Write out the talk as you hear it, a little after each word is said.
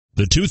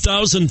The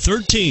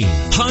 2013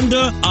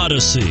 Honda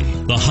Odyssey.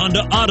 The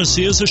Honda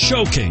Odyssey is a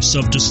showcase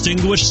of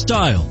distinguished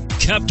style,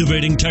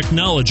 captivating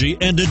technology,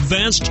 and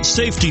advanced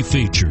safety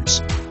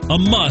features. A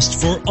must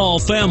for all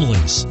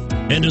families,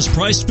 and is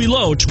priced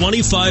below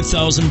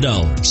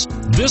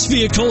 $25,000. This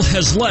vehicle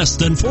has less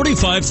than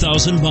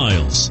 45,000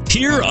 miles.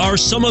 Here are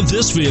some of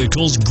this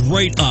vehicle's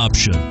great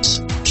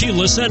options: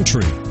 keyless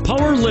entry,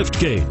 power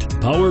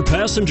liftgate, power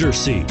passenger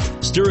seat,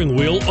 steering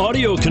wheel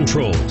audio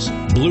controls,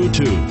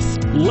 Bluetooth,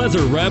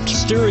 leather-wrapped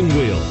steering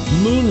wheel,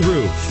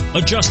 moonroof,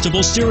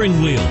 adjustable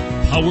steering wheel,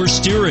 power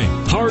steering,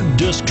 hard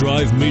disk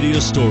drive media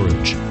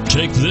storage.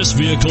 Take this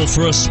vehicle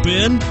for a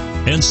spin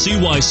and see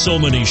why so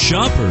many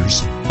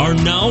shoppers are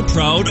now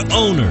proud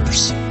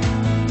owners.